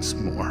quiet once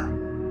more,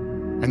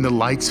 and the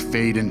lights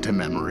fade into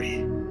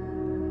memory,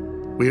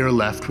 we are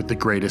left with the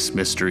greatest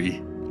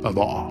mystery of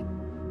all.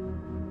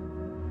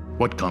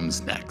 What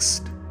comes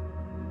next?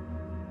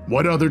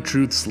 What other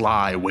truths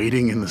lie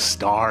waiting in the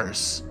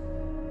stars,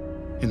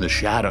 in the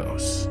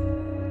shadows,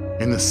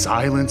 in the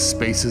silent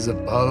spaces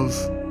above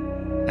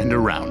and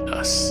around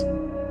us?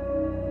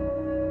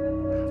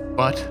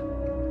 But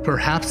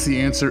perhaps the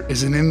answer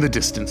isn't in the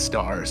distant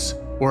stars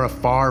or a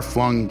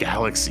far-flung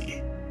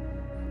galaxy.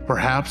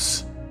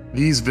 Perhaps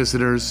these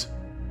visitors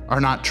are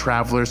not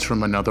travelers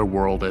from another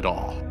world at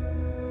all,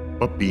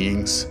 but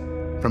beings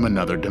from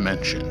another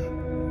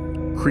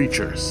dimension.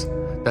 Creatures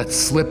that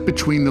slip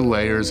between the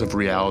layers of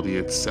reality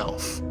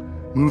itself,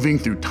 moving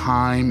through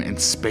time and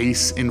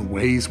space in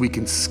ways we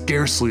can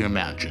scarcely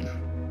imagine.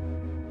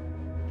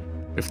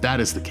 If that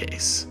is the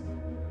case,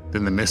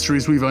 then the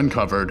mysteries we've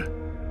uncovered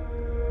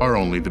are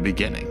only the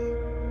beginning,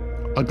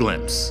 a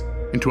glimpse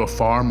into a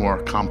far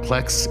more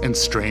complex and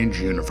strange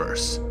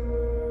universe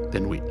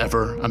than we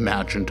ever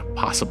imagined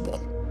possible.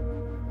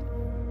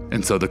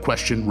 And so the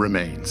question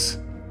remains,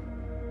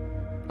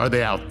 are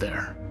they out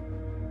there?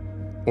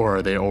 Or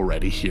are they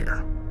already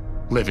here,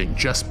 living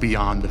just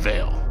beyond the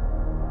veil,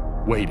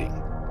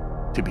 waiting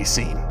to be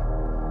seen?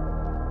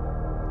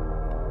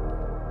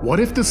 What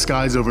if the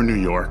skies over New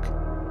York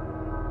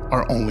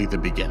are only the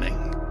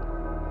beginning?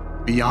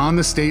 Beyond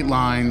the state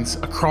lines,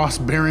 across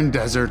barren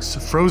deserts,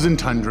 frozen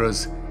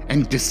tundras,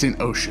 and distant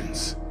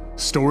oceans,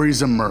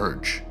 stories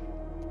emerge,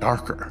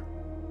 darker,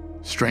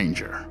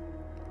 stranger,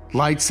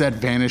 lights that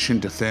vanish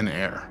into thin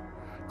air,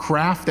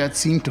 craft that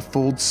seem to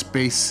fold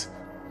space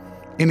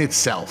in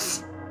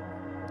itself.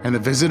 And the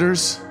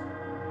visitors,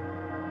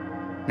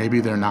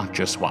 maybe they're not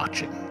just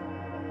watching.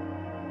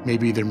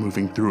 Maybe they're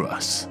moving through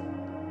us,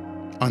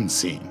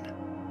 unseen.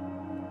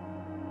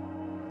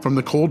 From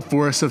the cold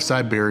forests of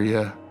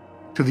Siberia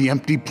to the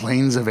empty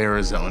plains of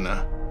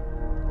Arizona,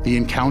 the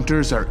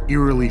encounters are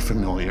eerily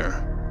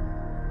familiar.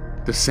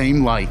 The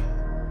same light,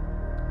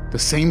 the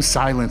same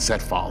silence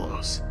that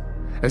follows,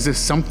 as if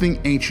something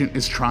ancient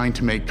is trying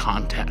to make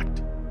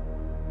contact,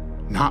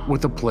 not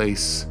with a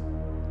place,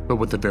 but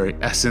with the very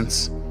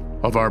essence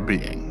of our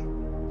being.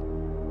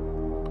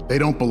 They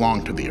don't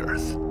belong to the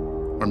earth,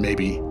 or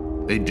maybe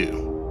they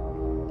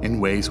do, in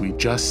ways we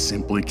just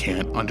simply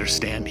can't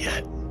understand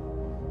yet.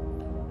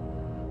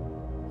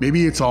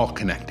 Maybe it's all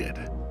connected,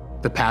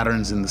 the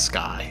patterns in the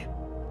sky,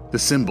 the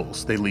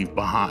symbols they leave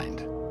behind,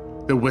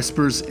 the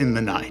whispers in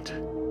the night.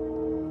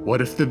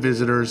 What if the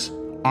visitors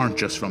aren't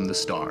just from the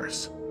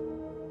stars,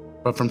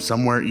 but from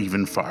somewhere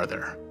even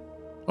farther,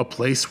 a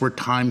place where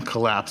time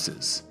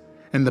collapses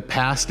and the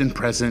past and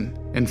present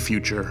and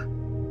future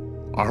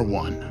are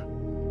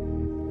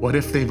one? What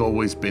if they've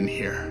always been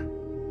here,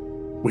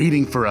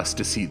 waiting for us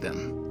to see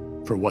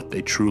them for what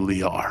they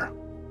truly are?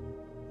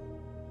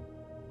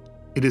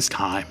 It is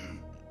time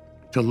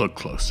to look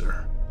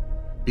closer,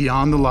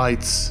 beyond the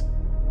lights,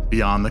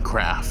 beyond the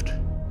craft.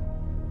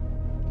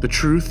 The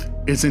truth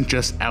isn't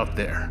just out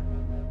there.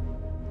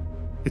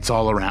 It's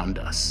all around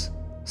us,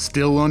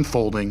 still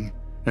unfolding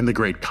in the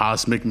great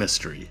cosmic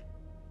mystery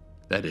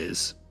that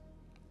is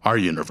our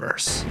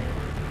universe.